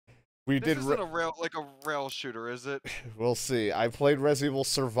This isn't a rail shooter, is it? We'll see. I played Resident Evil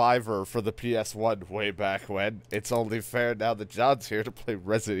Survivor for the PS1 way back when. It's only fair now that John's here to play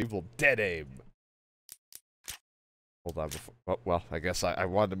Resident Evil Dead Aim. Hold on. Well, I guess I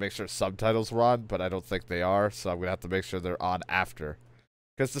wanted to make sure subtitles were on, but I don't think they are, so I'm going to have to make sure they're on after.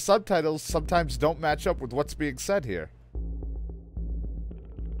 Because the subtitles sometimes don't match up with what's being said here.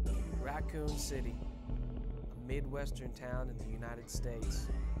 Raccoon City, a Midwestern town in the United States,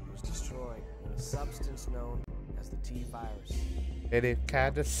 was destroyed when a substance known as the T-virus. And it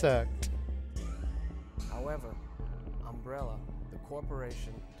kinda sucked. However, Umbrella, the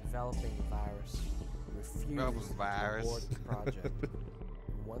corporation developing the virus, refused to abort the project.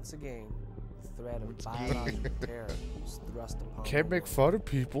 And once again, the threat of biological terror was thrust upon Can't make fun of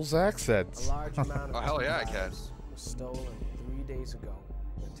people's accents. A large amount of oh, hell yeah, I can. was stolen 3 days ago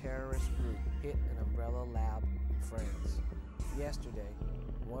when a terrorist group hit an Umbrella lab in France. Yesterday,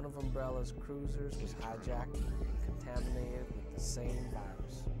 one of Umbrella's cruisers was hijacked and contaminated with the same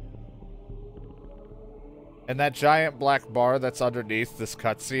virus. And that giant black bar that's underneath this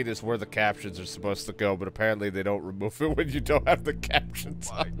cutscene is where the captions are supposed to go, but apparently they don't remove it when you don't have the captions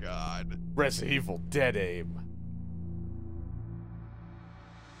on. Oh my god. Resident Evil Dead Aim.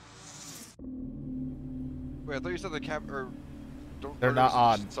 Wait, I thought you said the They're not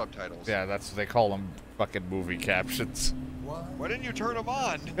on subtitles. Yeah, that's what they call them, fucking movie captions. Why didn't you turn them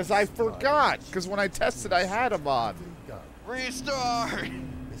on? Because I forgot. Because when I tested, I had them on. Restart!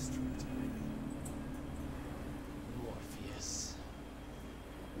 Morpheus.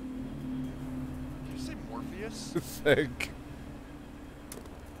 Did you say Morpheus? Think.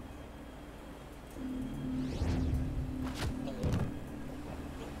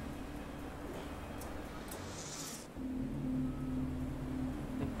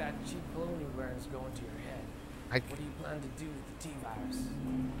 Think that cheap cologne you're wearing is going to your head. What do you plan to do with the T-virus?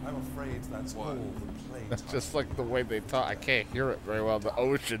 I'm afraid that's all the play. That's just like the way they talk. I can't hear it very well. The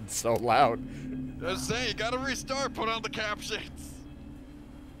ocean's so loud. Just say, you gotta restart. Put on the captions.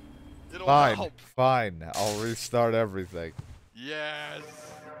 It'll Fine, help. fine. I'll restart everything.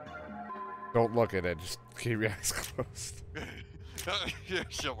 Yes. Don't look at it. Just keep your eyes closed.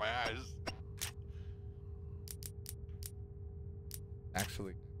 Shut my eyes.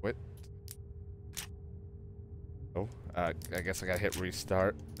 Actually, what? Oh, I guess I gotta hit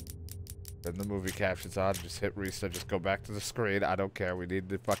restart. Then the movie captions on. Just hit restart. Just go back to the screen. I don't care. We need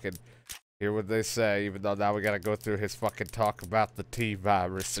to fucking hear what they say, even though now we gotta go through his fucking talk about the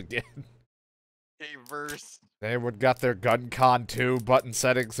T-virus again. T-verse. Anyone got their GunCon 2 button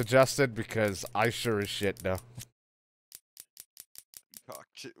settings adjusted? Because I sure as shit know. Talk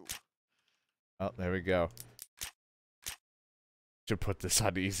to. Oh, there we go. Should put this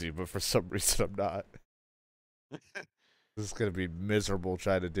on easy, but for some reason I'm not. This is gonna be miserable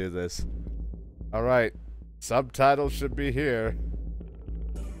trying to do this. Alright. Subtitles should be here.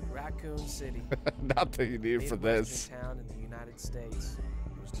 Raccoon City. Not that you need for this. Town in the United States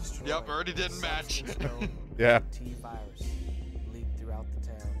was destroyed. Yep, already didn't match. Yeah. T-virus leaked throughout the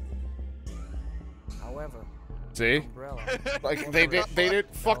town. However, see? Umbrella, Like they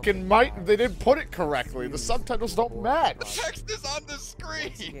didn't fucking they didn't put it correctly. The subtitles don't match. The text is on the screen.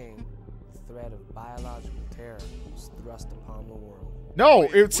 Once again, the threat of biological terror was thrust upon the world. No,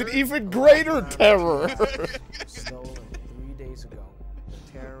 it's an even greater terror. Stolen 3 days ago,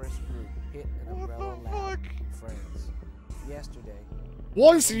 a terrorist group hit an Umbrella lab in France. Yesterday,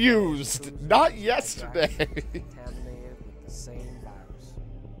 Was used, not yesterday. Contaminated with the same virus.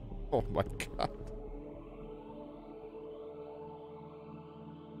 Oh my god.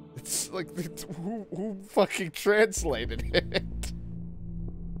 It's like, who fucking translated it?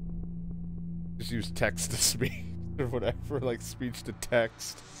 Just use text to speech or whatever, like speech to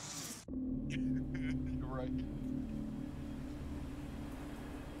text. Right.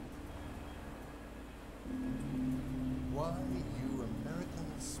 Why you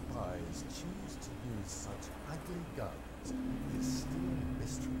American spies choose to use such ugly guns is still a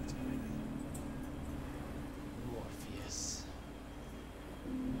mystery to me. Morpheus.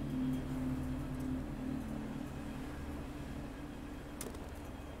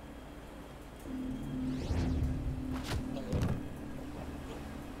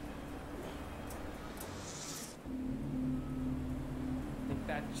 Think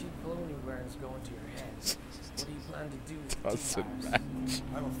that cheap cologne you're wearing is going to your head. What do you plan to do with the Doesn't T-virus? match.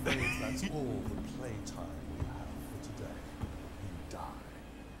 I'm afraid that's all the playtime we have for today. You die.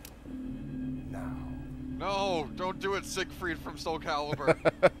 Now. No, don't do it, Siegfried from Soul Calibur.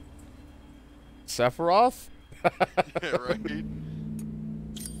 Sephiroth? Yeah, right.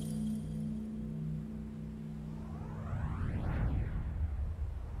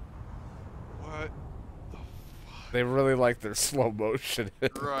 They really like their slow motion.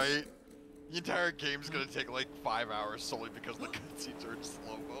 Right. The entire game's gonna take like 5 hours solely because the cutscenes are in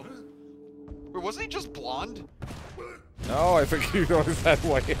slow-mo. Wait, wasn't he just blonde? No, I think he always had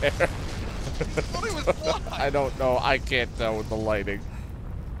white hair. I thought he was blonde. I don't know. I can't tell with the lighting.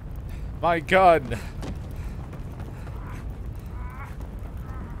 My gun.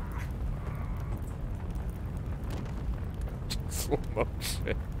 Slow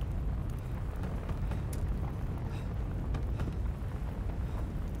motion.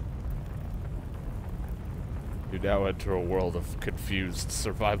 You now enter a world of confused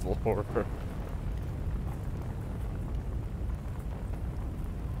survival horror.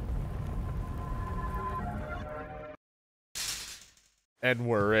 And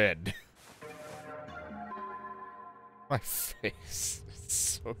we're in. My face is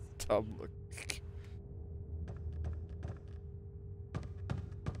so dumb looking.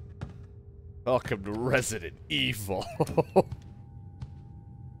 Welcome to Resident Evil.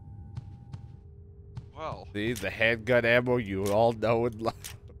 Well. See, the handgun ammo you all know and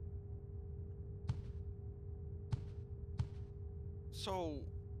love. So...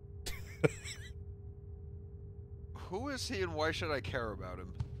 who is he and why should I care about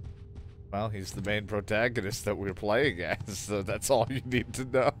him? Well, he's the main protagonist that we're playing as, so that's all you need to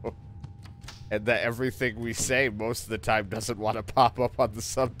know. And that everything we say most of the time doesn't want to pop up on the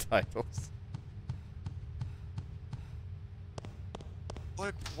subtitles.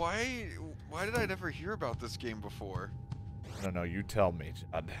 Like, why did I never hear about this game before? I don't know, you tell me,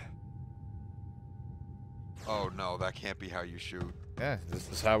 John. Oh no, that can't be how you shoot. Yeah,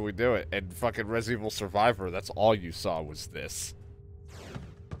 this is how we do it. And fucking Resident Evil Survivor, that's all you saw was this.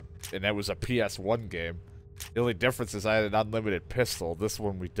 And that was a PS1 game. The only difference is I had an unlimited pistol. This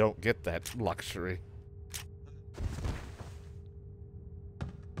one, we don't get that luxury.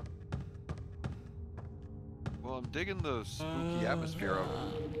 Well, I'm digging the spooky atmosphere of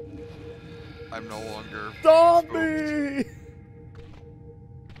it. I'm no longer Zombie!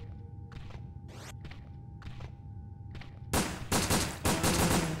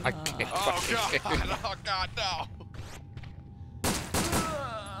 I can't. Oh god! Oh god, no!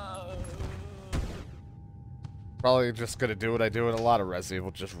 Probably just gonna do what I do in a lot of Resident Evil,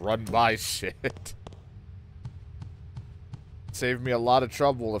 just run by shit. Save me a lot of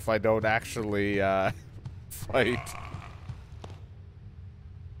trouble if I don't actually, fight.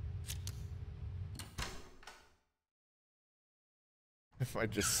 If I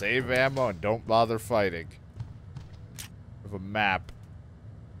just save ammo and don't bother fighting. With a map.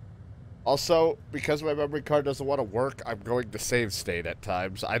 Also, because my memory card doesn't want to work, I'm going to save state at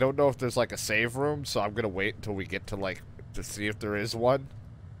times. I don't know if there's like a save room, so I'm gonna wait until we get to like, to see if there is one.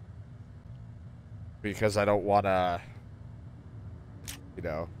 Because I don't want to, you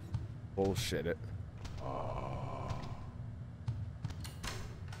know, bullshit it.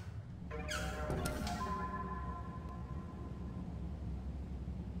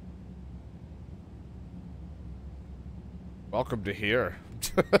 Welcome to here.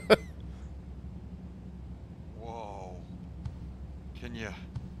 Whoa. Can you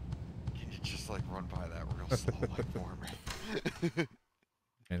just like run by that real slow like for me?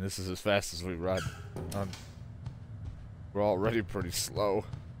 And this is as fast as we run. We're already pretty slow.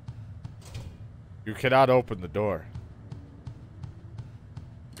 You cannot open the door.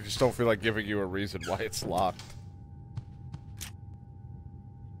 I just don't feel like giving you a reason why it's locked.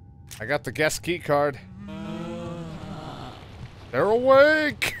 I got the guest key card. They're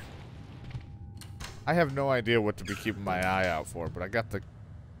awake! I have no idea what to be keeping my eye out for, but I got the... You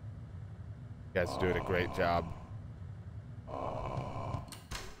guys are doing a great job.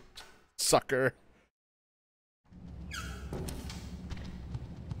 Sucker.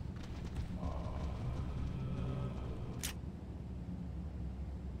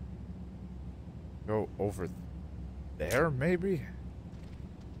 Go over there, maybe?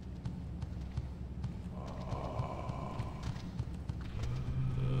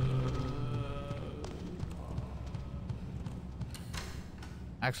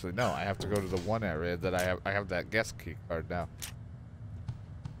 Actually, no. I have to go to the one area that I have that guest key card now.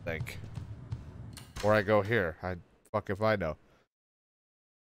 I think. Or I go here. Fuck if I know.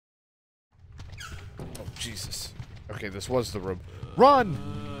 Oh, Jesus. Okay, this was the room. Run!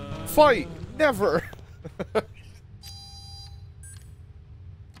 Fight! Never! Oh,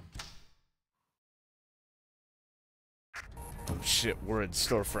 shit. We're in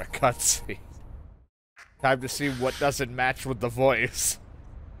store for a cutscene. Time to see what doesn't match with the voice.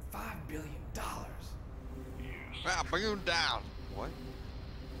 $5 billion. Ah, boom down. What?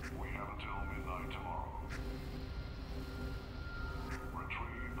 We have until midnight tomorrow.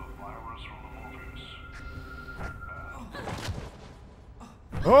 Retrieve the virus from the movies.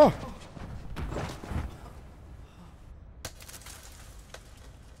 Oh!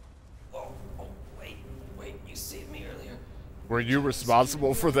 Wait, you saved me earlier. Were you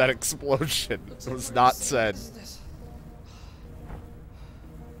responsible for that explosion? It was not said.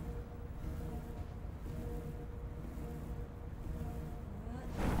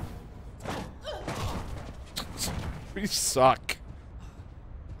 We suck.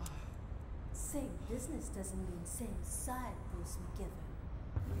 Same business doesn't mean same side, Bruce McGivern.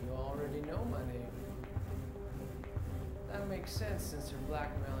 You already know my name. That makes sense since you're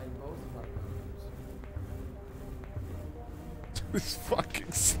blackmailing both of our companies. This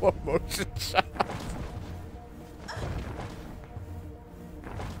fucking slow motion shot.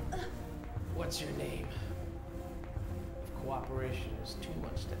 What's your name? If cooperation is too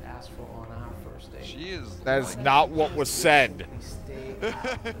much to ask for on our first date. She is. That is not what was said. We stay out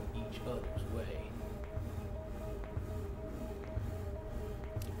of each other's way.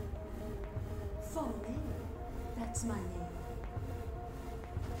 Foley, that's my name.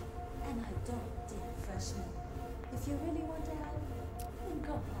 And I don't, dear freshman. If you really want to help, then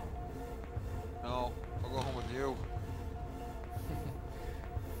go home. No, I'll go home with you.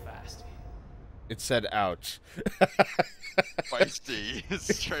 Fasty. It said ouch. Feisty.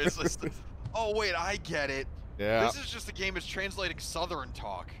 It's translated. Oh wait, I get it. Yeah. This is just the game is translating Southern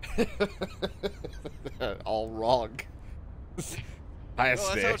talk. All wrong. No, that's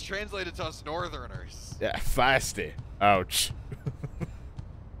how Feisty. it's translated to us Northerners. Yeah, feisty. Ouch.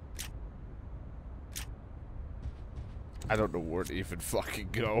 I don't know where to even fucking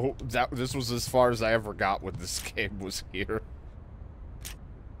go. This was as far as I ever got when this game was here.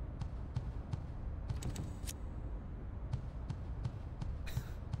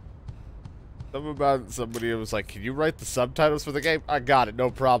 Something about somebody was like, "Can you write the subtitles for the game?" I got it,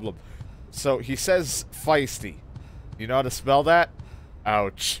 no problem. So he says feisty. You know how to spell that?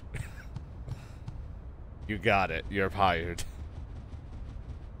 Ouch. You got it. You're hired.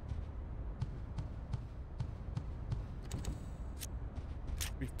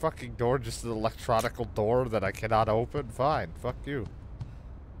 Your fucking door just an electronical door that I cannot open? Fine. Fuck you.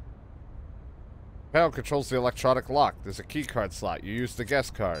 Panel controls the electronic lock. There's a keycard slot. You use the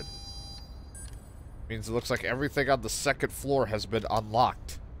guest card. Means it looks like everything on the second floor has been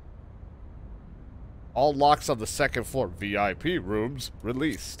unlocked. All locks on the second floor. VIP rooms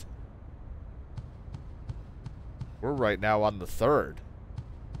released. We're right now on the third.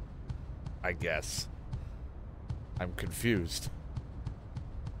 I guess. I'm confused.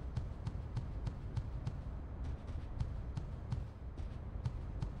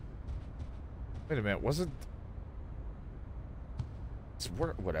 Wait a minute, wasn't...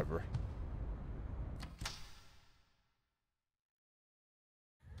 Whatever.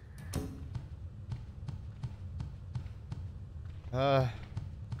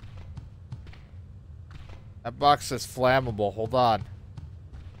 That box says flammable. Hold on.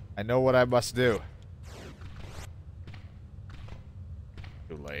 I know what I must do.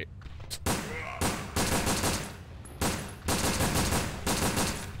 Too late.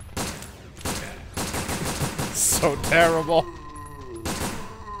 So terrible.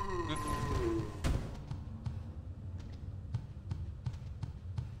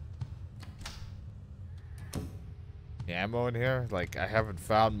 Ammo in here? Like, I haven't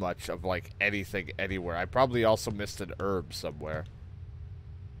found much of, like, anything anywhere. I probably also missed an herb somewhere.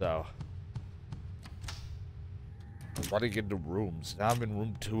 So. Running into rooms. Now I'm in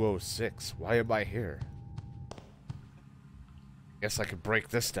room 206. Why am I here? Guess I could break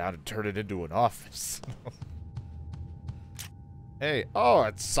this down and turn it into an office. Hey, oh,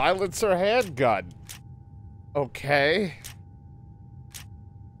 it's silencer handgun. Okay.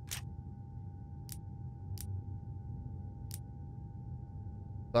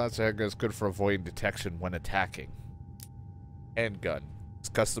 Silencer handgun is good for avoiding detection when attacking. Handgun. This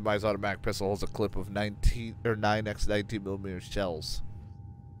customized automatic pistol holds a clip of 9x 19mm shells.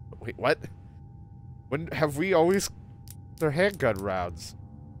 Wait, what? When have we always... They're handgun rounds.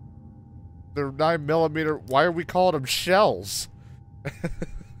 They're 9mm. Why are we calling them shells?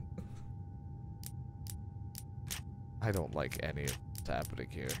 I don't like any of what's happening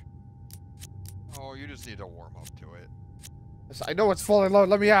here. Oh, you just need to warm up to it. Yes, I know it's falling low.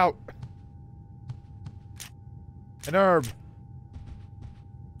 Let me out. An herb.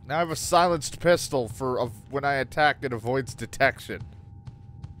 Now I have a silenced pistol for when I attack, it avoids detection.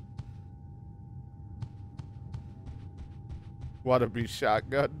 Wannabe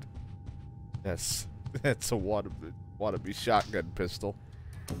shotgun? Yes, it's a wannabe shotgun pistol.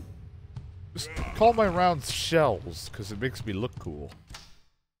 Just call my rounds shells, because it makes me look cool.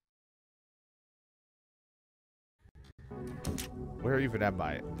 Where even am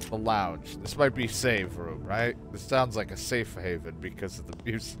I? The lounge. This might be save room, right? This sounds like a safe haven because of the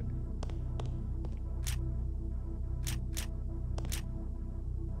music.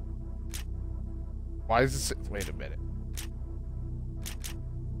 Why is this? Wait a minute.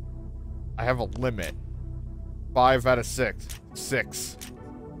 I have a limit. 5 out of 6. 6.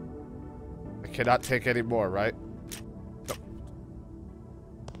 I cannot take any more, right? No.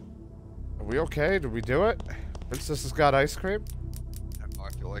 Are we okay? Did we do it? Princess has got ice cream? I don't know,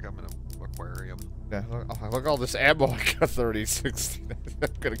 I feel like I'm in an aquarium. Yeah, look all this ammo I got. 30, 60. I'm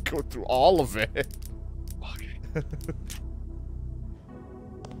gonna go through all of it. Fuck.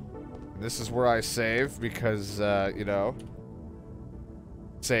 This is where I save because, you know,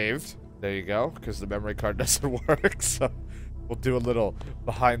 saved. There you go, because the memory card doesn't work, so we'll do a little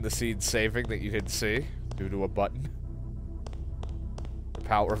behind-the-scenes saving that you didn't see due to a button. The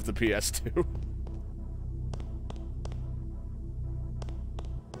power of the PS2.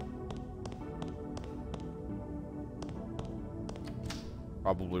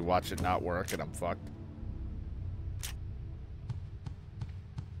 Probably watch it not work and I'm fucked.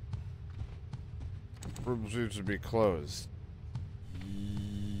 Room seems to be closed.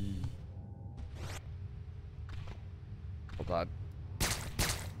 Hold on.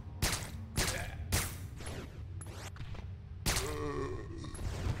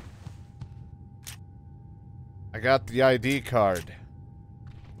 I got the ID card.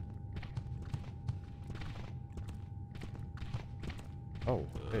 Oh,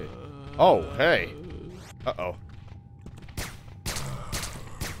 hey. Oh, hey. Uh-oh.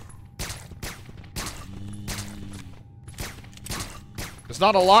 There's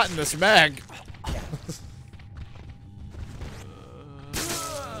not a lot in this mag.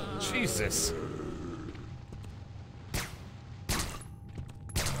 Jesus.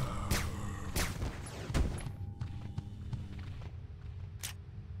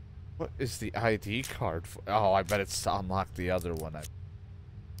 What is the ID card for? Oh, I bet it's to unlock the other one.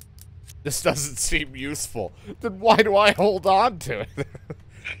 This doesn't seem useful. Then why do I hold on to it?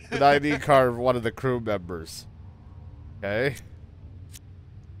 An ID card of one of the crew members. Okay.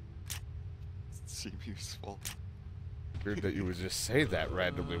 Doesn't seem useful. Weird that you would just say that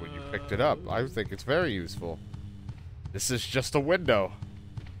randomly when you picked it up. I think it's very useful. This is just a window.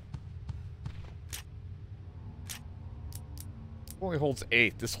 It only holds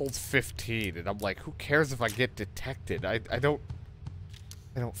 8. This holds 15. And I'm like, who cares if I get detected? I don't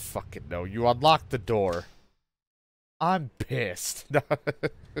fucking know. You unlocked the door. I'm pissed. Get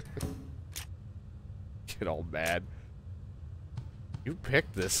all mad. You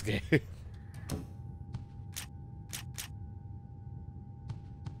picked this game.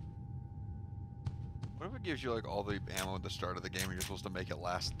 What if it gives you like all the ammo at the start of the game and you're supposed to make it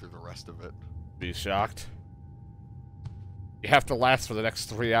last through the rest of it? Be shocked. You have to last for the next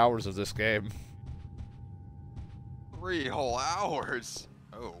 3 hours of this game. 3 whole hours?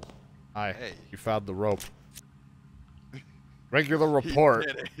 Oh. Hi. Hey. You found the rope. Regular report.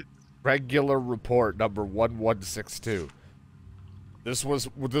 He did it. Regular report number 1162. This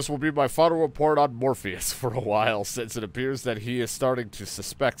will be my final report on Morpheus for a while, since it appears that he is starting to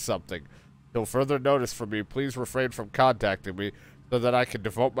suspect something. Till further notice from me, please refrain from contacting me so that I can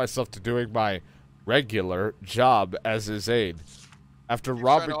devote myself to doing my regular job as his aide. After He's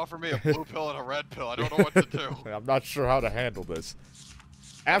robbing... trying to offer me a blue pill and a red pill. I don't know what to do. I'm not sure how to handle this.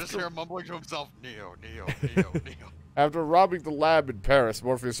 I just hear him mumbling to himself, Neo, Neo, Neo, Neo. After robbing the lab in Paris,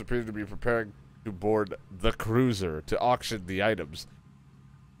 Morpheus appeared to be preparing to board the cruiser to auction the items.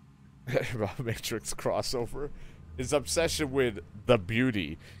 Matrix crossover. His obsession with the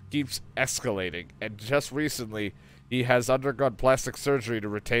beauty keeps escalating, and just recently, he has undergone plastic surgery to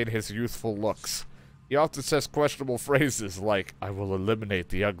retain his youthful looks. He often says questionable phrases like, I will eliminate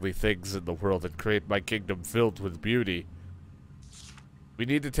the ugly things in the world and create my kingdom filled with beauty. We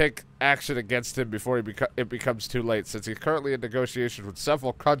need to take action against him before it becomes too late, since he's currently in negotiation with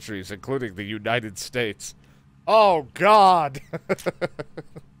several countries, including the United States. Oh, God!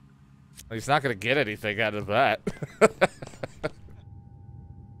 He's not going to get anything out of that.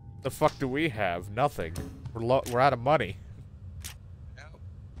 The fuck do we have? Nothing. We're out of money. Yep.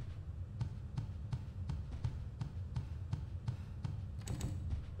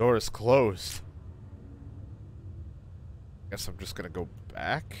 Door is closed. Guess I'm just going to go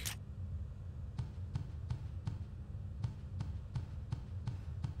back.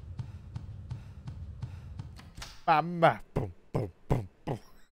 Mama. Boom, boom, boom, boom.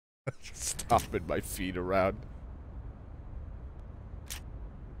 Stomping my feet around.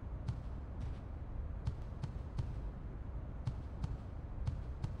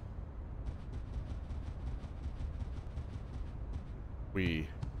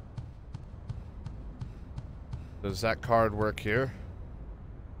 Does that card work here?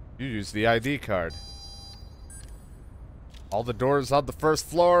 You use the ID card. All the doors on the first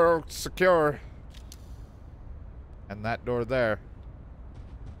floor are secure. And that door there.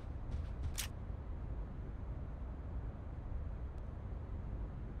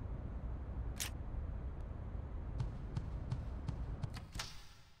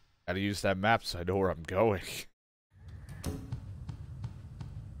 Gotta use that map so I know where I'm going.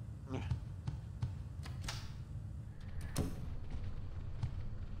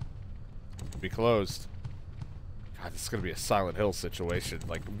 Be closed. God, this is gonna be a Silent Hill situation.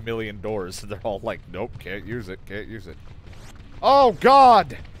 Like, a million doors, and they're all like, nope, can't use it, can't use it. Oh,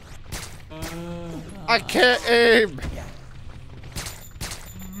 God! I can't aim!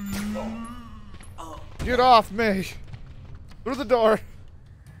 Get off me! Through the door!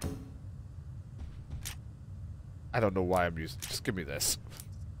 I don't know why I'm using. Just give me this.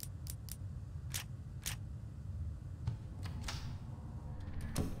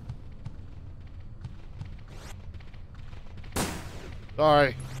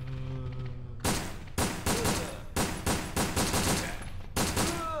 Sorry.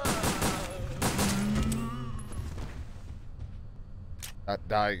 Not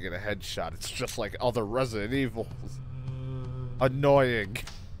dying in a headshot. It's just like other Resident Evils. Annoying.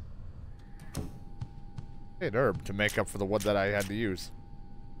 An herb to make up for the one that I had to use.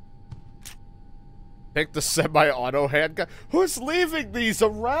 Take the semi-auto handgun. Who's leaving these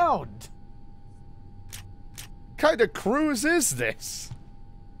around? What kind of cruise is this?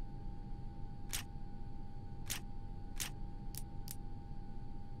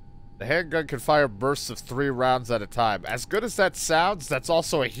 The handgun can fire bursts of 3 rounds at a time. As good as that sounds, that's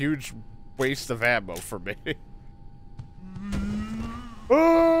also a huge waste of ammo for me.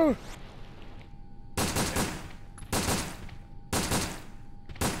 Oh!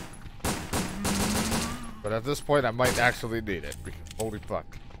 But at this point, I might actually need it. Because holy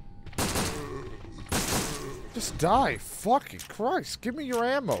fuck. Just die. Fucking Christ. Give me your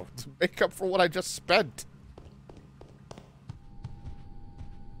ammo to make up for what I just spent.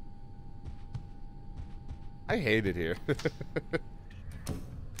 I hate it here. It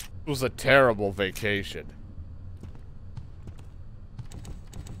was a terrible vacation.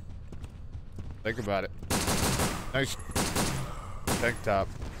 Think about it. Nice tank top.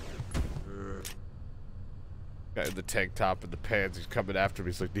 Guy in the tank top and the pants, he's coming after me.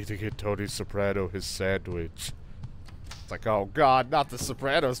 He's like, need to get Tony Soprano his sandwich. It's like, oh god, not the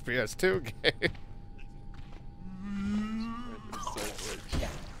Sopranos PS2 game.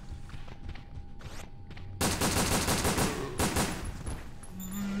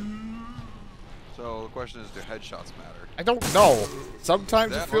 So the question is, do headshots matter? I don't know.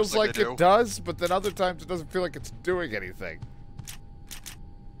 Sometimes That it feels looks like like they do. it does, but then other times it doesn't feel like it's doing anything.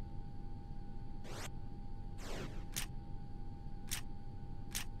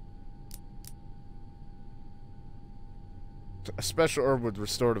 A special herb with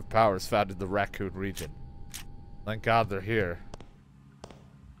restorative powers found in the Raccoon region. Thank God they're here.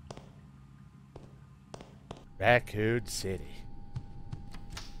 Raccoon City.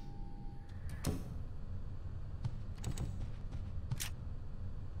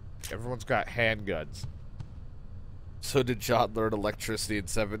 Everyone's got handguns. So did Jon learn electricity in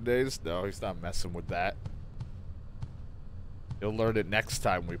 7 days? No, he's not messing with that. He'll learn it next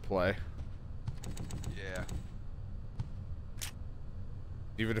time we play. Yeah.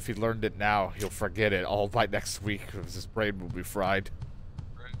 Even if he learned it now, he'll forget it all by next week because his brain will be fried.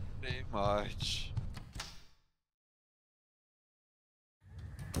 Pretty much.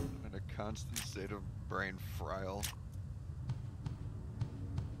 In a constant state of brain frial.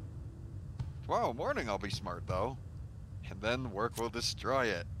 Tomorrow morning I'll be smart though. And then work will destroy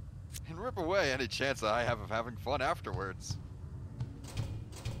it. And rip away any chance that I have of having fun afterwards.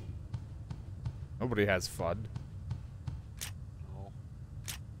 Nobody has fun. No.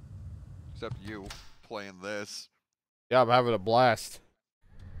 Except you, playing this. Yeah, I'm having a blast.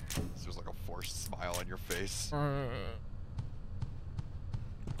 There's like a forced smile on your face.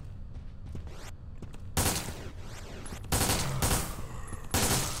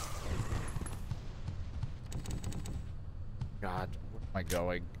 God, where am I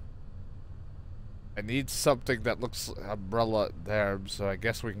going? I need something that looks umbrella there, so I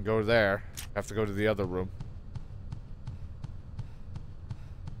guess we can go there. Have to go to the other room.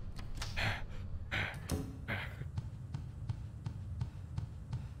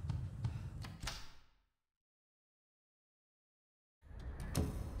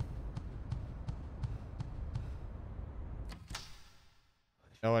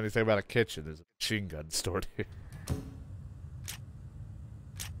 Know anything about a kitchen? There's a machine gun stored here.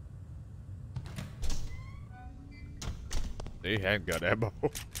 See, handgun ammo.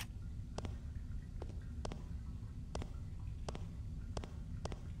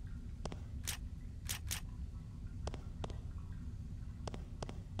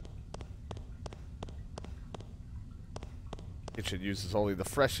 Kitchen uses only the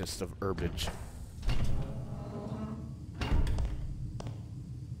freshest of herbage.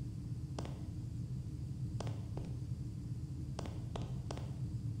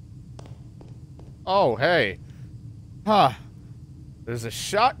 Oh, hey. Huh. There's a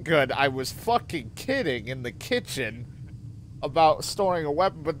shotgun. I was fucking kidding in the kitchen about storing a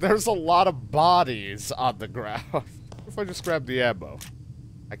weapon, but there's a lot of bodies on the ground. What if I just grab the ammo?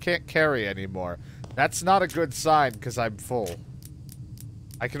 I can't carry anymore. That's not a good sign, because I'm full.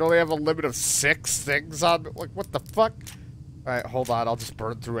 I can only have a limit of 6 things on... Like, what the fuck? Alright, hold on. I'll just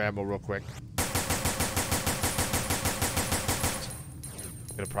burn through ammo real quick.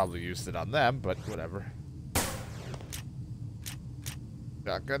 Could have probably used it on them, but whatever.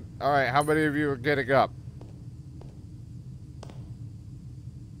 Shotgun. Alright, how many of you are getting up?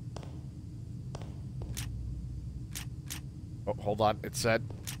 Oh, hold on. It said...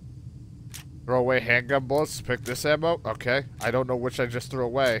 Throw away handgun bullets, pick this ammo? Okay. I don't know which I just threw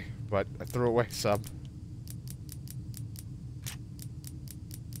away, but I threw away some.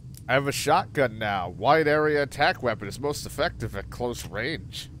 I have a shotgun now. Wide area attack weapon is most effective at close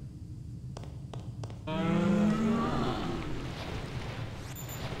range.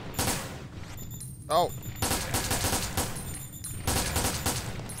 Oh.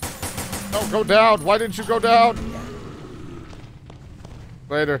 No, go down. Why didn't you go down?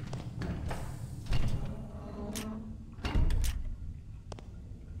 Later.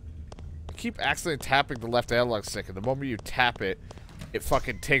 Keep accidentally tapping the left analog stick, and the moment you tap it, it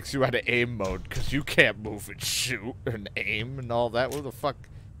fucking takes you out of aim mode, because you can't move and shoot and aim and all that. What the fuck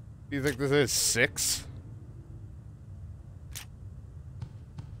do you think this is, 6?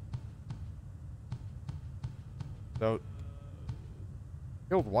 So,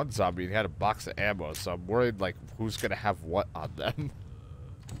 killed one zombie and he had a box of ammo, so I'm worried, like, who's gonna have what on them.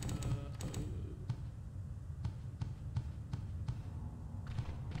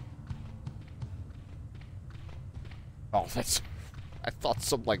 Oh, that's... I thought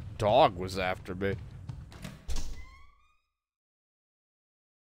some, like, dog was after me.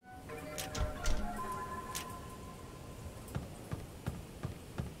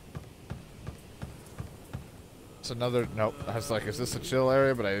 It's another... Nope. I was like, is this a chill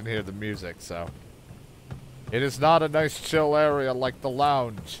area? But I didn't hear the music, so... It is not a nice chill area like the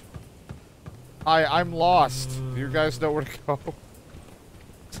lounge. Hi, I'm lost. Do you guys know where to go?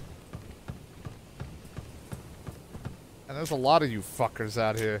 And there's a lot of you fuckers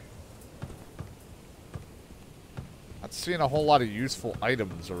out here. Not seeing a whole lot of useful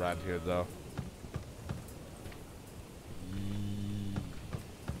items around here, though.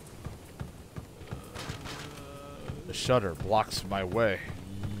 The shutter blocks my way.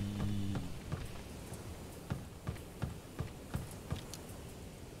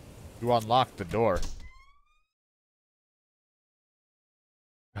 You unlocked the door.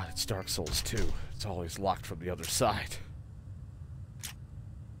 God, it's Dark Souls 2. It's always locked from the other side.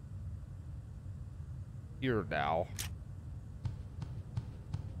 Here now.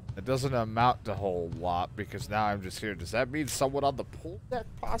 It doesn't amount to a whole lot because now I'm just here. Does that mean someone on the pool deck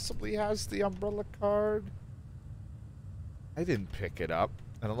possibly has the umbrella card? I didn't pick it up.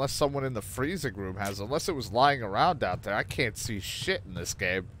 And unless someone in the freezing room has, unless it was lying around out there, I can't see shit in this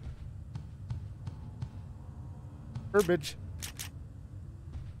game. Garbage.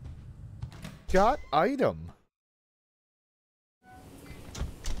 Got item.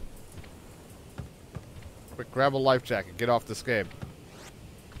 Quick, grab a life jacket. Get off this game.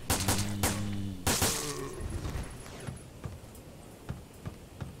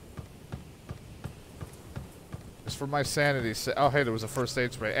 Just for my sanity. Oh, hey, there was a first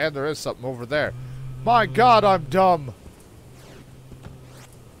aid spray. And there is something over there. My God, I'm dumb.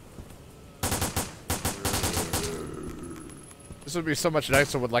 This would be so much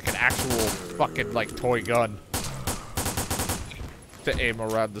nicer with, like, an actual fucking, like, toy gun. To aim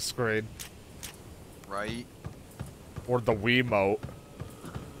around the screen. Right. Or the Wiimote.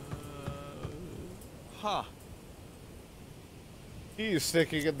 Huh. Key is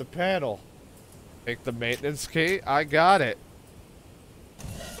sticking in the panel. Take the maintenance key. I got it.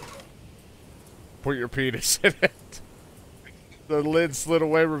 Put your penis in it. The lid slid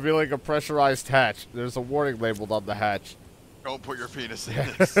away, revealing a pressurized hatch. There's a warning labeled on the hatch. Don't put your penis in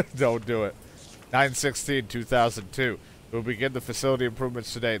this. Don't do it. 9/16/2002. We'll begin the facility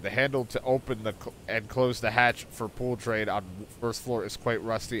improvements today. The handle to open and close the hatch for pool drain on first floor is quite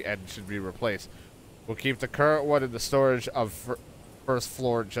rusty and should be replaced. We'll keep the current one in the storage of first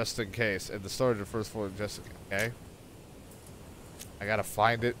floor just in case. In the storage of first floor just in case. Okay. I gotta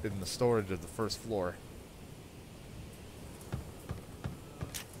find it in the storage of the first floor.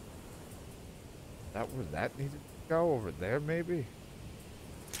 Is that where that needed to go? Over there, maybe?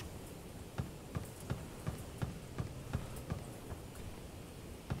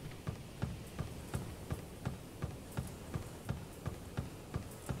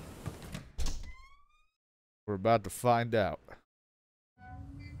 We're about to find out.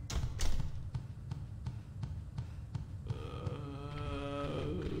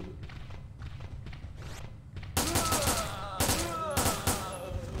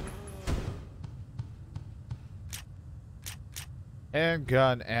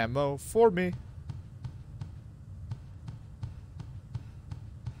 Handgun ammo for me.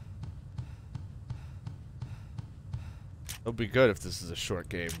 It'll be good if this is a short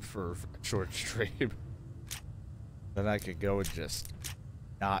game for a short stream. Then I can go and just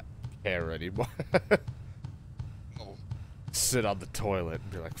not care anymore. Oh. Sit on the toilet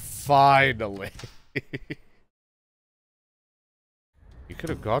and be like, finally. You could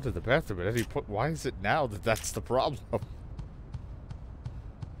have gone to the bathroom at any point. Why is it now that that's the problem?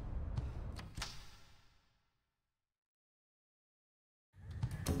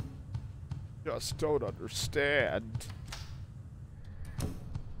 Just don't understand.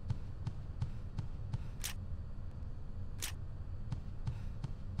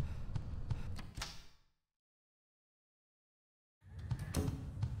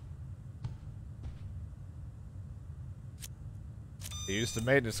 Use the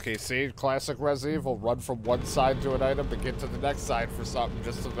maintenance case. See, classic Resident Evil. Run from one side to an item to get to the next side for something.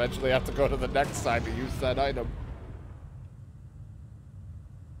 Just eventually have to go to the next side to use that item.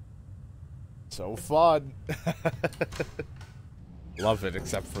 So fun. Love it,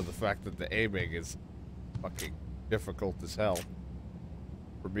 except for the fact that the aiming is fucking difficult as hell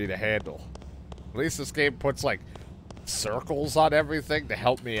for me to handle. At least this game puts, like, circles on everything to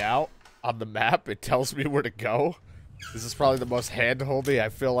help me out on the map. It tells me where to go. This is probably the most hand-holdy I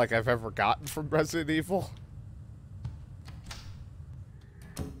feel like I've ever gotten from Resident Evil.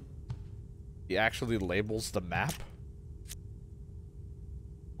 He actually labels the map.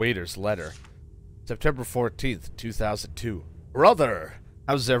 Waiter's letter. September 14th, 2002. Brother,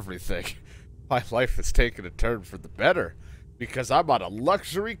 how's everything? My life has taken a turn for the better because I'm on a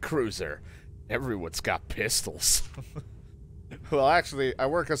luxury cruiser. Everyone's got pistols. Well, actually, I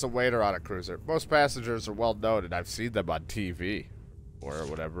work as a waiter on a cruiser. Most passengers are well known, and I've seen them on TV or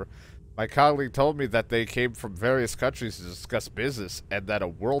whatever. My colleague told me that they came from various countries to discuss business, and that a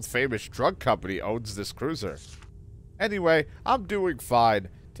world-famous drug company owns this cruiser. Anyway, I'm doing fine.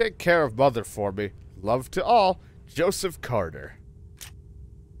 Take care of Mother for me. Love to all, Joseph Carter.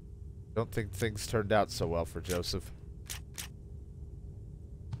 Don't think things turned out so well for Joseph.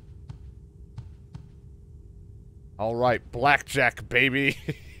 All right, blackjack, baby.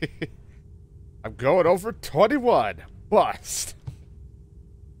 I'm going over 21. Bust.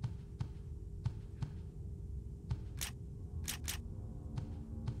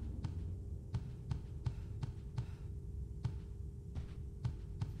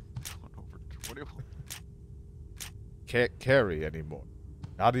 Going over 21. Can't carry anymore.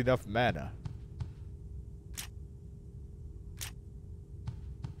 Not enough mana.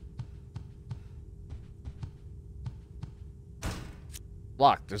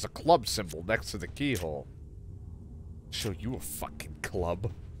 Locked. There's a club symbol next to the keyhole. Show you a fucking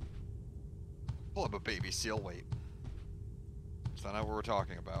club. Pull up a baby seal. Wait. Is that not what we're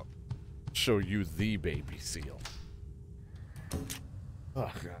talking about? Show you the baby seal.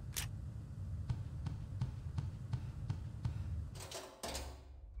 Oh, God.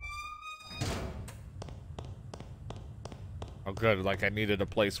 Oh, good. Like I needed a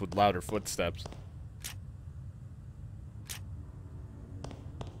place with louder footsteps.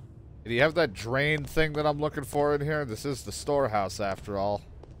 Do you have that drain thing that I'm looking for in here? This is the storehouse, after all.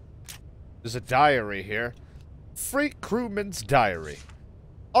 There's a diary here. Freak Crewman's Diary.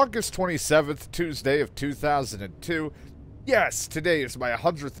 August 27th, Tuesday of 2002. Yes, today is my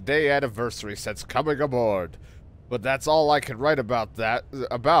 100th day anniversary since coming aboard. But that's all I can write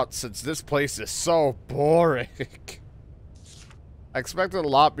about since this place is so boring. I expected a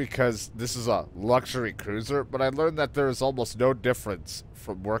lot because this is a luxury cruiser, but I learned that there is almost no difference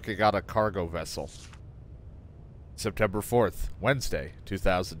from working on a cargo vessel. September 4th, Wednesday,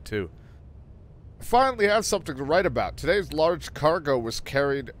 2002. I finally have something to write about. Today's large cargo was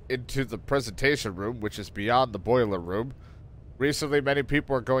carried into the presentation room, which is beyond the boiler room. Recently, many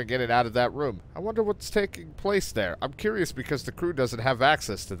people are going in and out of that room. I wonder what's taking place there. I'm curious because the crew doesn't have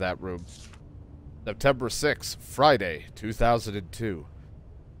access to that room. September 6th, Friday, 2002.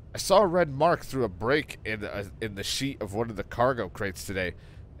 I saw a red mark through a break in the sheet of one of the cargo crates today.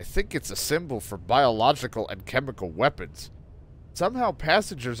 I think it's a symbol for biological and chemical weapons. Somehow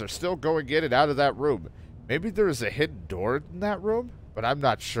passengers are still going in and out of that room. Maybe there is a hidden door in that room, but I'm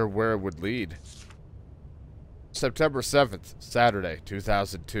not sure where it would lead. September 7th, Saturday,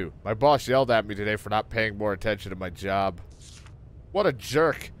 2002. My boss yelled at me today for not paying more attention to my job. What a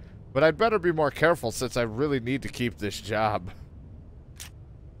jerk. But I'd better be more careful since I really need to keep this job.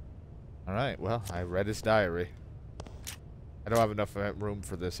 Alright, well, I read his diary. I don't have enough room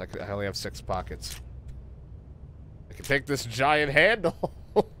for this. I only have 6 pockets. I can take this giant handle.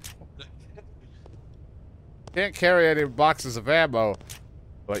 Can't carry any boxes of ammo.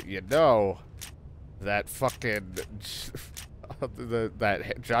 But you know, that fucking...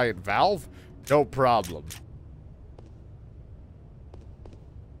 that giant valve? No problem.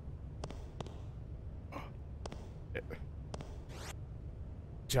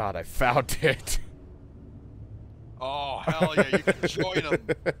 John, I found it. Oh, hell yeah, you can join them.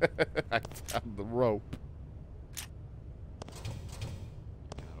 I found the rope. You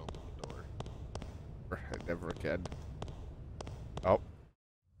cannot open the door. Never again. Oh.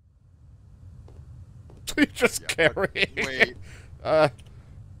 He's just carrying wait. it.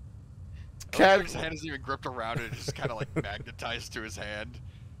 His hand isn't even gripped around it. It's just kind of like magnetized to his hand.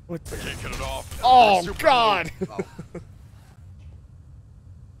 What the? I can't get it off. Oh, God.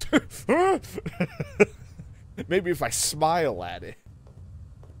 Maybe if I smile at it.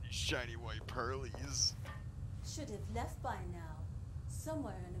 These shiny white pearlies. Should have left by now.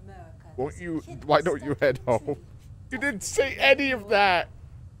 Somewhere in America. Won't there's a you? kid Why with don't you stuck in head a home? tree. You didn't say any of that.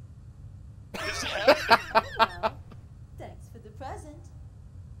 His head? Well, thanks for the present.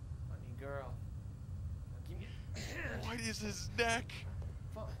 Funny girl. Now give me- What is his neck?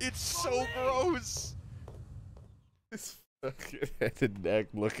 It's so gross. His fucking head and neck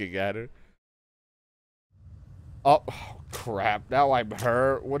looking at her. Oh, crap. Now I'm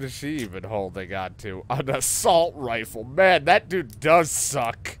hurt. What is she even holding on to? An assault rifle. Man, that dude does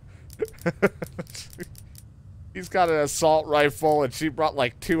suck. He's got an assault rifle, and she brought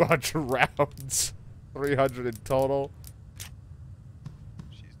like 200 rounds. 300 in total.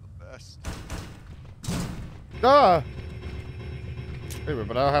 She's the best. Ah! Wait a minute,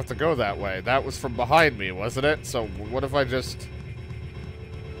 but I don't have to go that way. That was from behind me, wasn't it? So what if I just...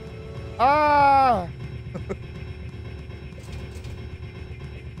 Ah!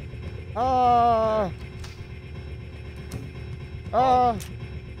 Ah! Ah!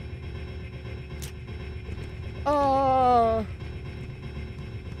 Ah!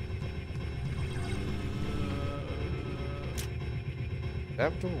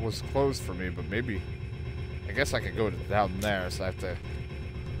 That door was closed for me, but maybe... I guess I could go down there, so I have to...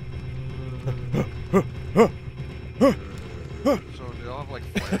 So they all have like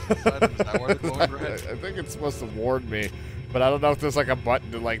flares inside them? Is that why they're glowing red? I think it's supposed to warn me, but I don't know if there's like a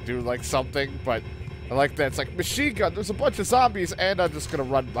button to like do like something, but I like that. It's like, machine gun, there's a bunch of zombies, and I'm just gonna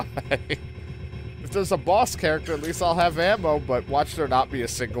run by. If there's a boss character, at least I'll have ammo, but watch there not be a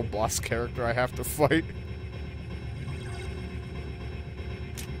single boss character I have to fight.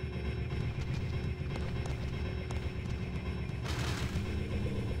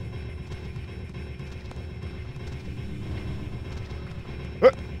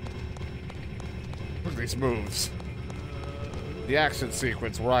 Look at these moves. The action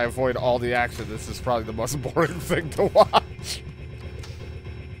sequence where I avoid all the action. This is probably the most boring thing to watch.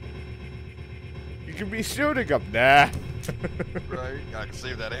 You can be shooting them. Nah. Right? I can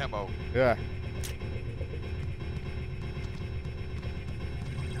save that ammo. Yeah.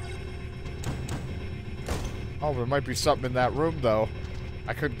 Oh, there might be something in that room, though.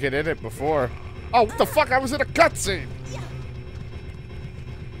 I couldn't get in it before. Oh, what the fuck? I was in a cutscene!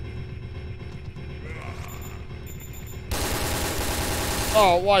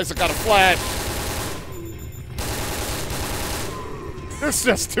 Oh, why has it got a flash? There's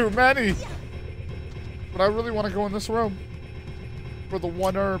just too many! But I really want to go in this room. For the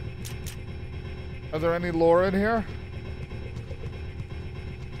one herb. Are there any lore in here?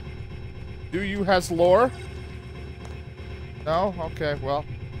 Do you has lore? No? Okay, well.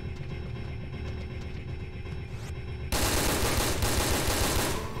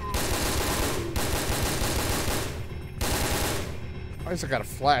 Why has it got a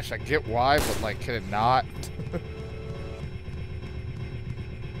flash? I get why, but like, can it not?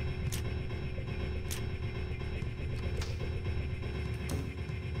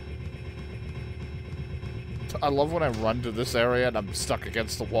 I love when I run to this area and I'm stuck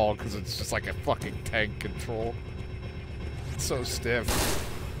against the wall because it's just like a fucking tank control. It's so stiff.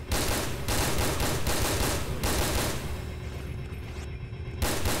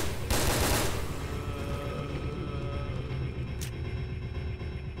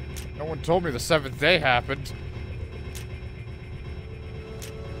 No one told me the 7th day happened.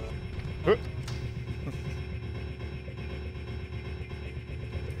 Huh.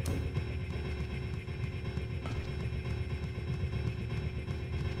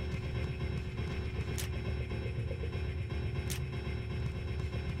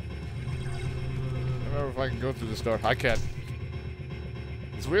 I don't know if I can go through this door. I can.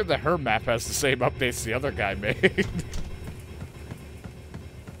 It's weird that her map has the same updates the other guy made.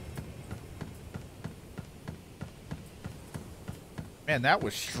 Man, that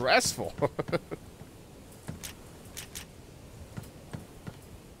was stressful.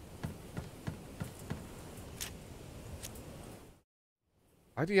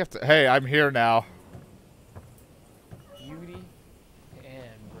 Why do you have to... Hey, I'm here now. Beauty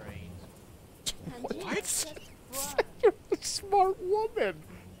and brains. What? You're a smart woman.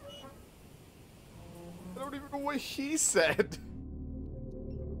 I don't even know what he said.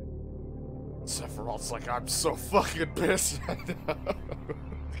 Sephiroth's like, I'm so fucking pissed right now.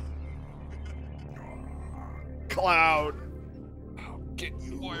 Cloud. Get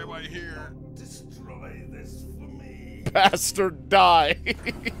you. Why am I here? Destroy this for me. Bastard, die.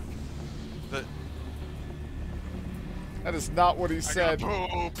 The, That is not what he said.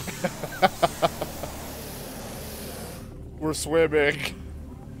 poop. We're swimming.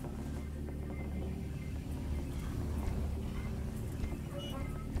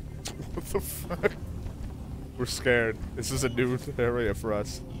 What the fuck? We're scared. This is a new area for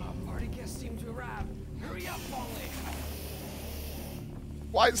us. Party guests seem to arrive. Hurry up, Polly.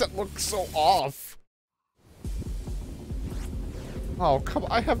 Why does it look so off? Oh, come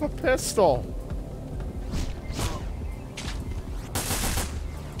on. I have a pistol.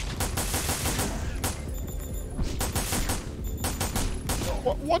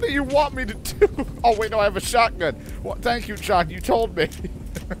 What do you want me to do? Oh, wait, no, I have a shotgun. Well, thank you, John. You told me.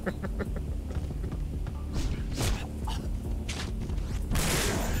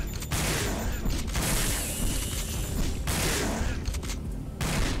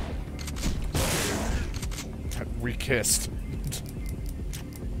 We kissed.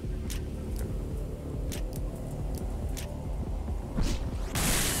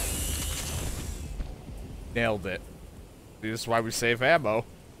 Nailed it. This is why we save ammo.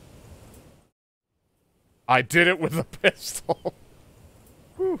 I did it with a pistol.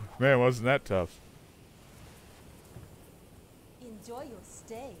 Whew, man, wasn't that tough? Enjoy your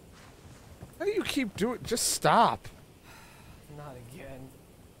stay. How do you keep doing? Just stop. Not again.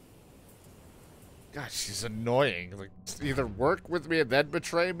 God, she's annoying. Like, either work with me and then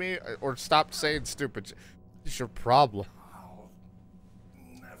betray me, or stop saying stupid shit. What's your problem? I'll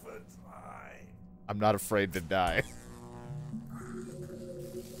never die. I'm not afraid to die.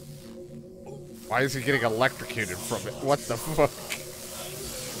 Why is he getting electrocuted from it? What the fuck?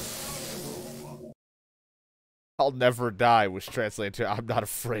 I'll never die was translated to I'm not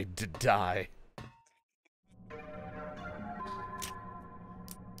afraid to die.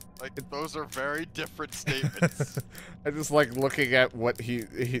 Like, those are very different statements. I just like looking at what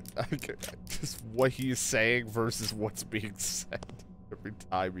just what he's saying versus what's being said every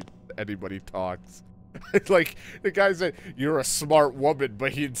time anybody talks. Like, the guy said, you're a smart woman,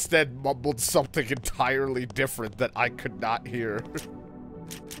 but he instead mumbled something entirely different that I could not hear.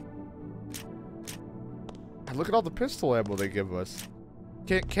 And look at all the pistol ammo they give us.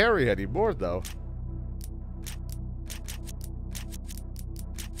 Can't carry any more, though.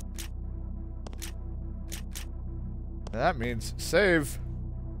 And that means save.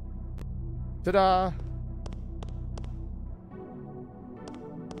 Ta-da!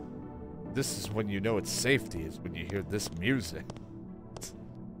 This is when you know it's safety, is when you hear this music.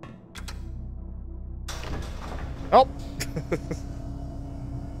 Oh!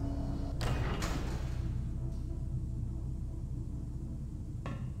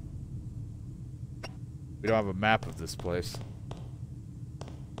 We don't have a map of this place.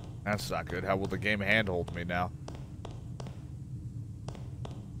 That's not good. How will the game handhold me now?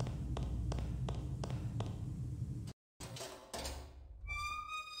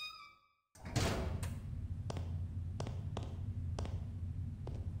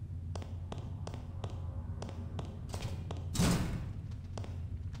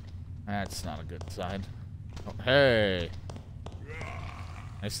 That's not a good sign. Oh, hey.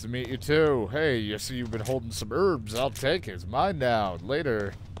 Nice to meet you too. Hey, I see you've been holding some herbs. I'll take it. It's mine now.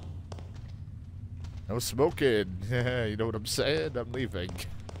 Later. No smoking. You know what I'm saying? I'm leaving.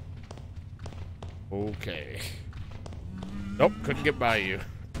 Okay. Nope, couldn't get by you.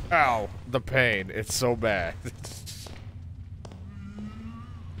 Ow, the pain. It's so bad.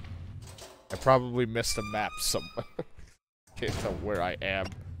 I probably missed a map somewhere. Can't tell where I am.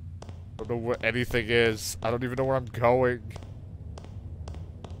 I don't know what anything is. I don't even know where I'm going.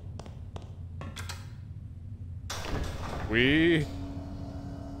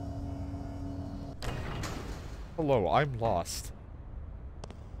 Hello, I'm lost.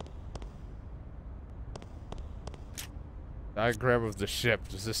 Diagram of the ship.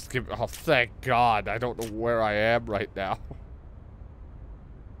 Does this give... Oh, thank God. I don't know where I am right now.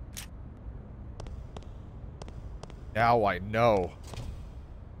 Now I know.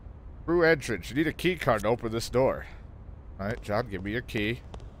 Through entrance. You need a key card to open this door. Alright, John, give me your key.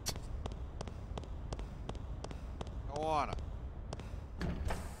 Go on.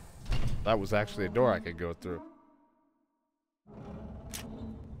 That was actually a door I could go through.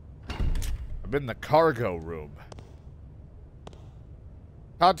 I'm in the cargo room.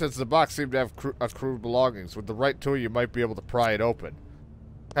 Contents of the box seem to have accrued belongings. With the right tool, you might be able to pry it open.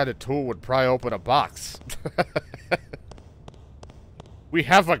 What kind of tool would pry open a box? We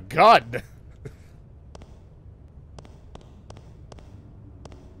have a gun!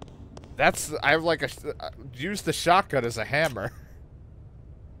 I have like use the shotgun as a hammer.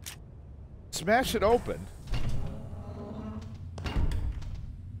 Smash it open.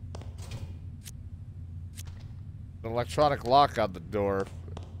 An electronic lock on the door,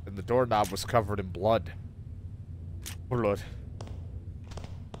 and the doorknob was covered in blood. Blood.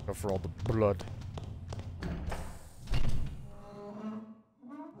 Go for all the blood.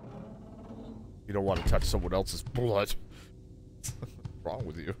 You don't want to touch someone else's blood. What's wrong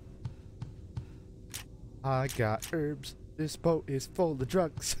with you? I got herbs. This boat is full of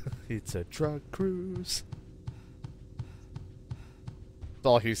drugs. It's a drug cruise. That's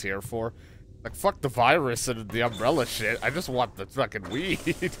all he's here for. Like, fuck the virus and the umbrella shit. I just want the fucking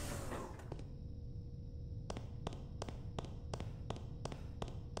weed.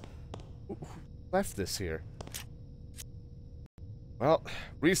 Who left this here? Well,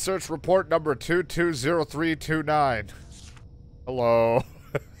 research report number 220329. Hello.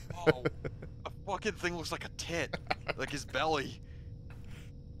 Oh, a fucking thing looks like a tit. Like his belly.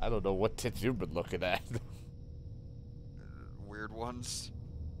 I don't know what tits you've been looking at. Weird ones.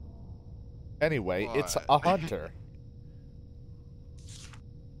 Anyway, What? it's a hunter.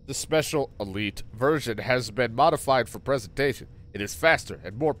 The special elite version has been modified for presentation. It is faster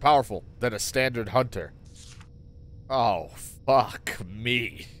and more powerful than a standard hunter. Oh, fuck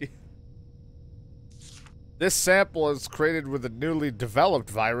me. This sample is created with a newly developed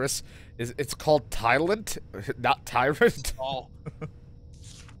virus. It's called Tyrant, not Tyrant. Oh.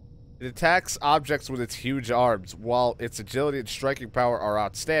 It attacks objects with its huge arms. While its agility and striking power are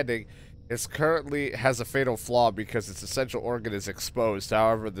outstanding, it currently has a fatal flaw because its essential organ is exposed.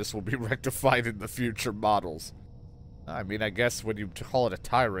 However, this will be rectified in the future models. I mean, I guess when you call it a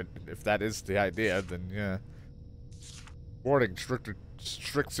tyrant, if that is the idea, then yeah. Warning, strict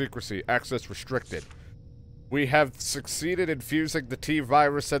secrecy, access restricted. We have succeeded in fusing the T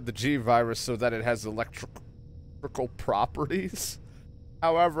virus and the G virus so that it has electrical properties.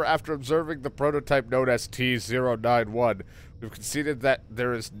 However, after observing the prototype known as T091, we've conceded that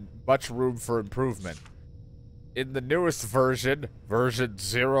there is much room for improvement. In the newest version, version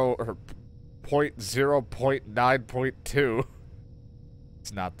 0.0.9.2,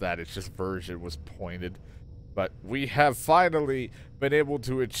 it's not that, it's just version was pointed. But we have finally been able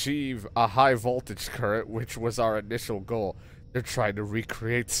to achieve a high voltage current, which was our initial goal. They're trying to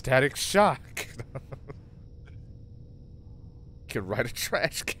recreate static shock. Can ride a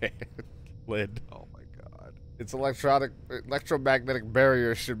trash can lid. Oh my god. Its electromagnetic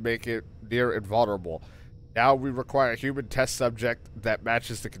barrier should make it near invulnerable. Now we require a human test subject that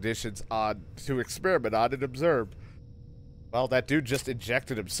matches the conditions to experiment on and observe. Well, that dude just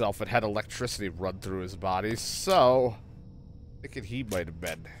injected himself and had electricity run through his body, so thinking he might have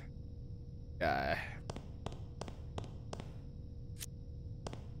been.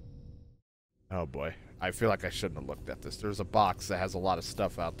 Oh boy. I feel like I shouldn't have looked at this. There's a box that has a lot of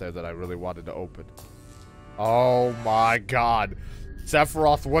stuff out there that I really wanted to open. Oh my god.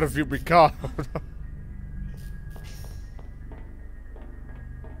 Sephiroth, what have you become?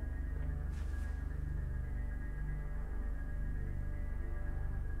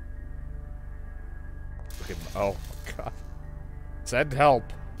 Oh my god. Send help.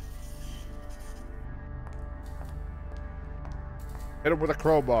 Hit him with a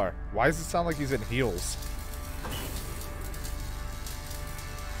crowbar. Why does it sound like he's in heels?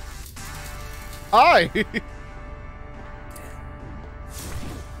 Hi!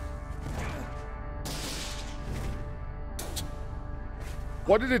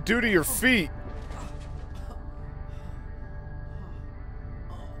 What did it do to your feet?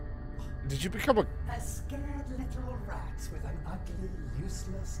 Did you become a... Scared little rats with an ugly, useless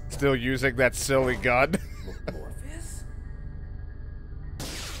useless Still using that silly gun. Morpheus? I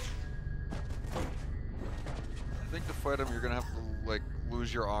think to fight him, you're gonna have to, like,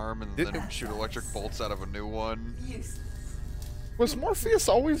 lose your arm and then shoot electric bolts out of a new one. Was Morpheus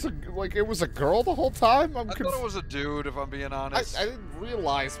always like it was a girl the whole time? I thought it was a dude, if I'm being honest. I didn't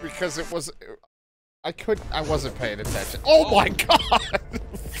realize because it was. I wasn't paying attention. Oh my god!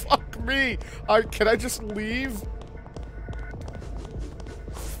 Fuck me! Can I just leave?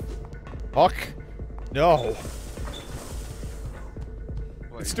 Fuck. No.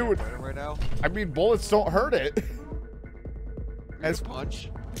 What, Let's you do it. can't fight him right now? I mean, bullets don't hurt it. As punch.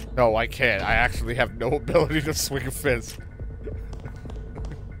 No, I can't. I actually have no ability to swing a fist.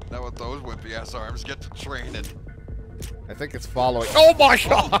 Not with those wimpy ass arms. Get to training. I think it's following. Oh my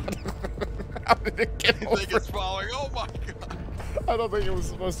god! How did it get over? I think it's following. Oh my god. I don't think it was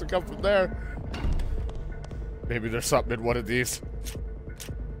supposed to come from there. Maybe there's something in one of these.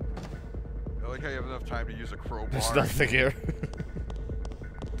 I like how you have enough time to use a crowbar. There's nothing here.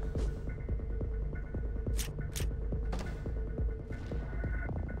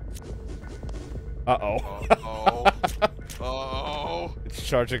 Uh-oh. Uh-oh. Uh-oh. It's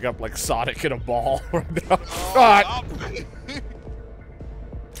charging up like Sonic in a ball right now. Oh, God!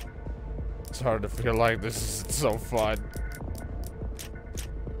 It's hard to feel like this is so fun.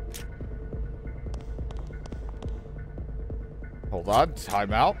 Hold on,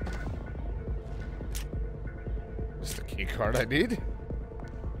 time out. Just the key card I need.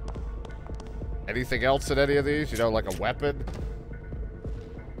 Anything else in any of these? You know, like a weapon?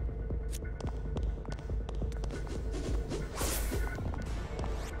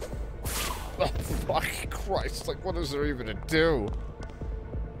 Oh, fucking Christ. Like, what is there even to do?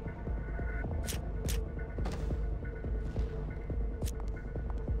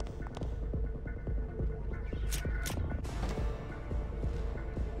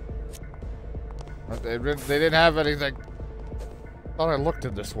 They didn't have anything. Thought I looked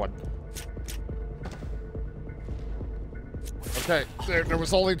in this one. Okay, there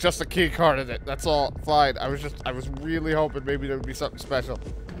was only just a key card in it. That's all. Fine. I was really hoping maybe there would be something special.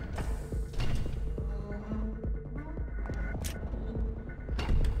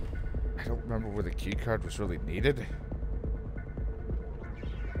 I don't remember where the key card was really needed.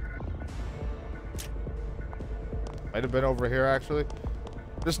 Might have been over here, actually.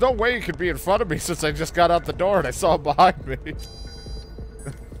 There's no way you could be in front of me since I just got out the door and I saw him behind me.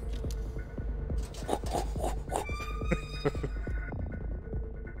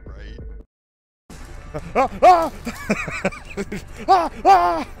 Right. Ah! Ah! Ah!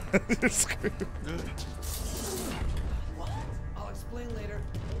 Ah! What? I'll explain later.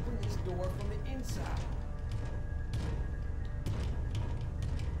 Open this door from the inside.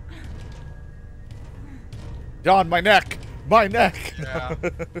 Jon, my neck! My neck! Yeah.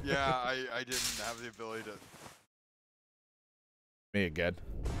 Yeah, I didn't have the ability to... Me again.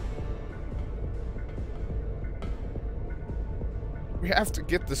 We have to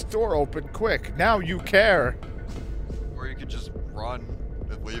get this door open quick. Now you care. Or you could just run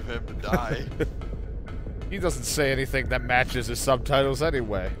and leave him to die. He doesn't say anything that matches his subtitles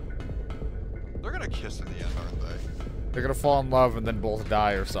anyway. They're gonna kiss in the end, aren't they? They're gonna fall in love and then both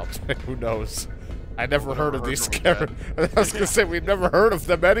die or something. Who knows? I never heard of these from them characters. I was gonna say we've never heard of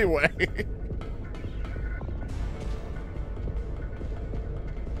them anyway.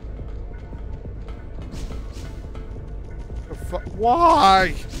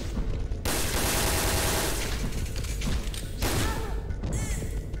 Why?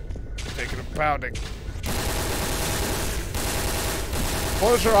 Taking a pounding.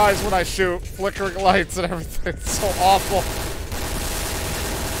 Close your eyes when I shoot. Flickering lights and everything. It's so awful.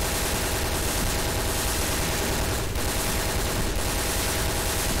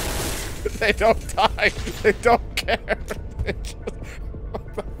 They don't die. They don't care. They just,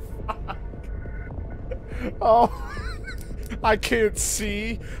 what the fuck? Oh. I can't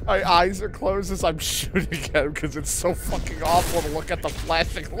see. My eyes are closed as I'm shooting at him because it's so fucking awful to look at the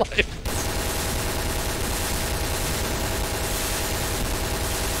flashing lights.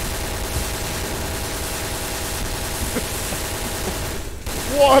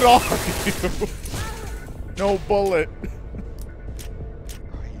 What are you? No bullet.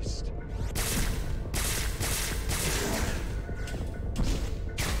 Christ.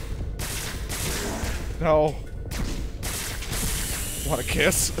 No. Want a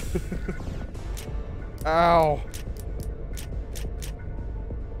kiss? Ow.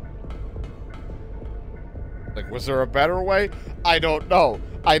 Like, was there a better way? I don't know.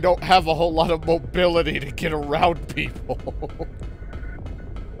 I don't have a whole lot of mobility to get around people.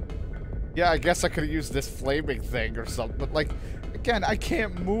 Yeah, I guess I could have used this flaming thing or something, but like, Again, I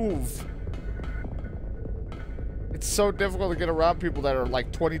can't move. It's so difficult to get around people that are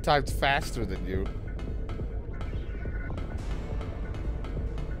like 20 times faster than you.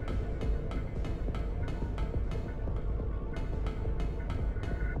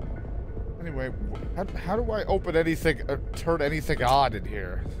 Anyway, how do I open anything, or turn anything on in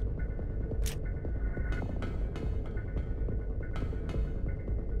here?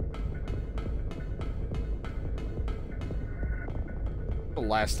 The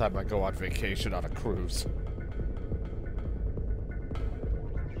last time I go on vacation on a cruise.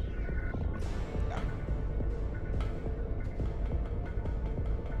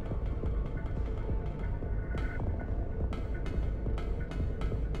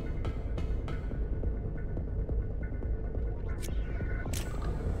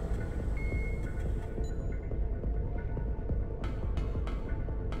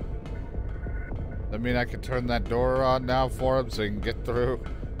 I mean, I can turn that door on now for him so he can get through.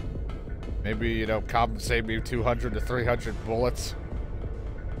 Maybe, you know, compensate me 200 to 300 bullets.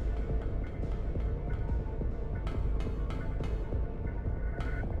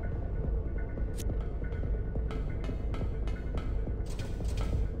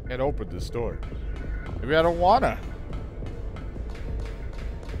 Can't open this door. Maybe I don't wanna.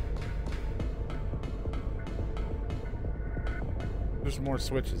 There's more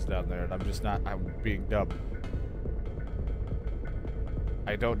switches down there, and I'm just not. I'm being dumb.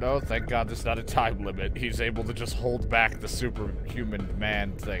 I don't know. Thank God there's not a time limit. He's able to just hold back the superhuman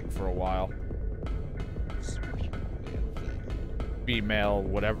man thing for a while. Superhuman man thing. Female,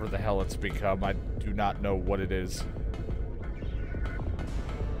 whatever the hell it's become. I do not know what it is.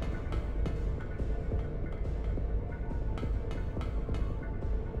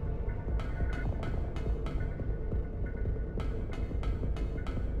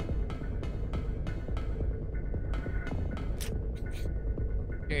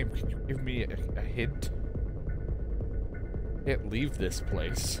 Game, can you give me a hint? Can't leave this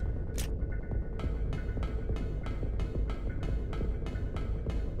place.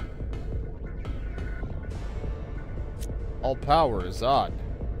 All power is on.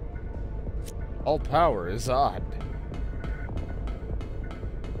 All power is on.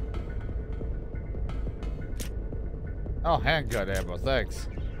 Oh, handgun ammo, thanks.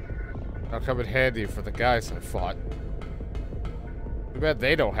 That'll come in handy for the guys I fought. Too bad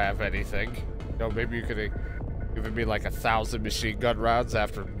they don't have anything. You know, maybe you could have given me like 1,000 machine gun rounds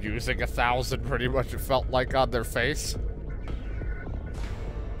after using 1,000 pretty much, it felt like, on their face.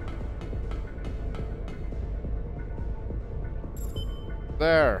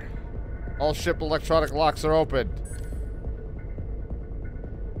 There. All ship electronic locks are open.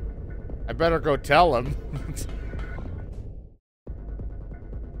 I better go tell him.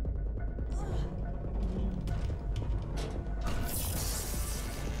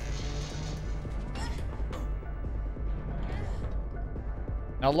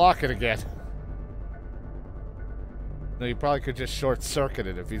 Now lock it again. No, you probably could just short-circuit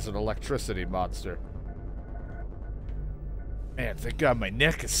it if he's an electricity monster. Man, thank God my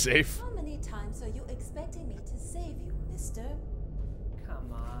neck is safe. How many times are you expecting me to save you, mister?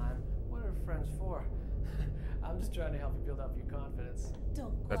 Come on. What are friends for? I'm just trying to help you build up your confidence.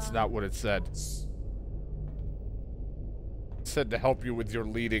 Don't That's cry. not what it said. Shh. It said to help you with your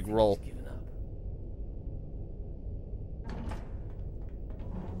leading role. Giving up.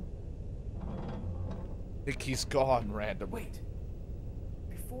 I think he's gone randomly. Wait.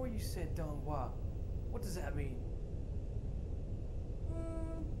 Before you said Donghua, what does that mean?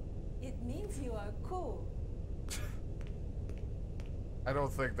 It means you are cool. I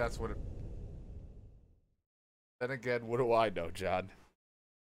don't think that's what it... Then again, what do I know, John?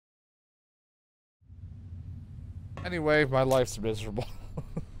 Anyway, my life's miserable.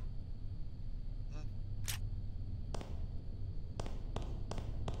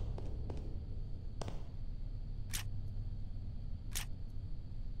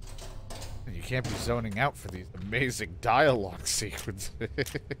 You can't be zoning out for these amazing dialogue sequences.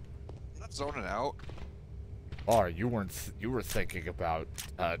 Not zoning out. Or you weren't. You were thinking about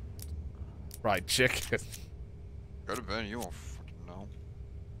fried chicken. Could have been. You won't fucking know.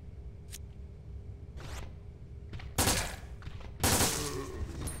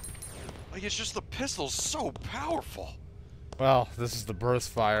 Like, it's just the pistol's so powerful. Well, this is the burst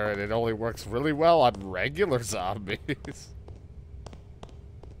fire, and it only works really well on regular zombies.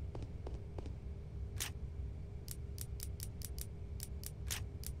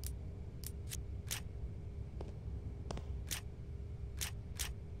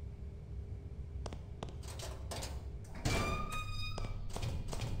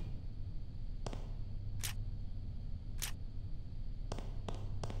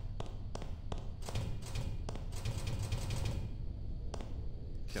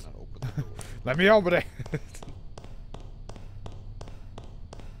 Let me hombre.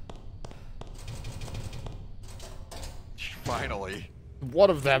 Finally. One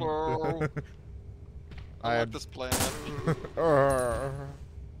of them. Hello. I like this plan. I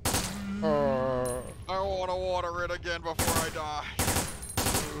want to water it again before I die.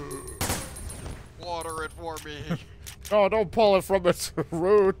 Water it for me. No, don't pull it from its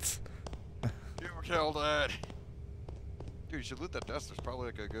roots. You killed it. Dude, you should loot that desk. There's probably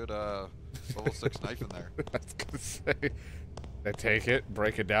like a good level 6 knife in there. I was gonna say. They take it,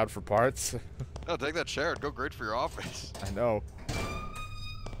 break it down for parts. No, take that chair. It'd go great for your office. I know.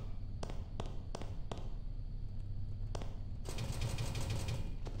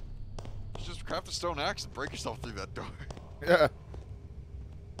 Just craft a stone axe and break yourself through that door. Yeah.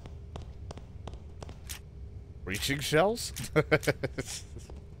 Breaching shells? Can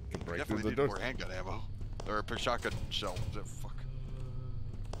break Definitely through the need doors. more handgun ammo. Or a shotgun shell. Fuck.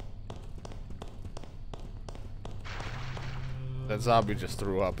 That zombie just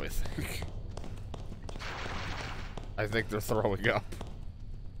threw up, I think. I think they're throwing up.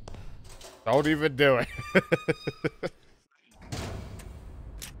 Don't even do it.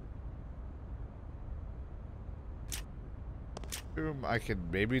 I can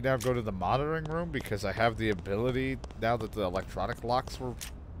maybe now go to the monitoring room because I have the ability now that the electronic locks were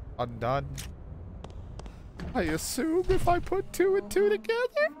undone. I assume if I put 2 and 2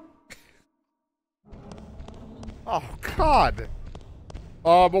 together? Oh, God.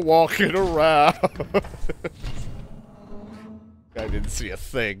 I'm walking around. I didn't see a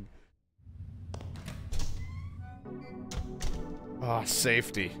thing. Ah,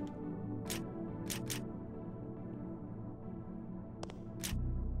 safety.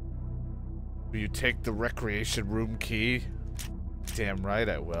 Will you take the recreation room key? Damn right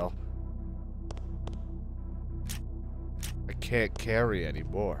I will. I can't carry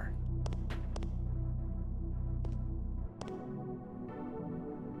anymore.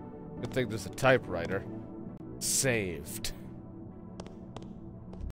 Good thing there's a typewriter. Saved.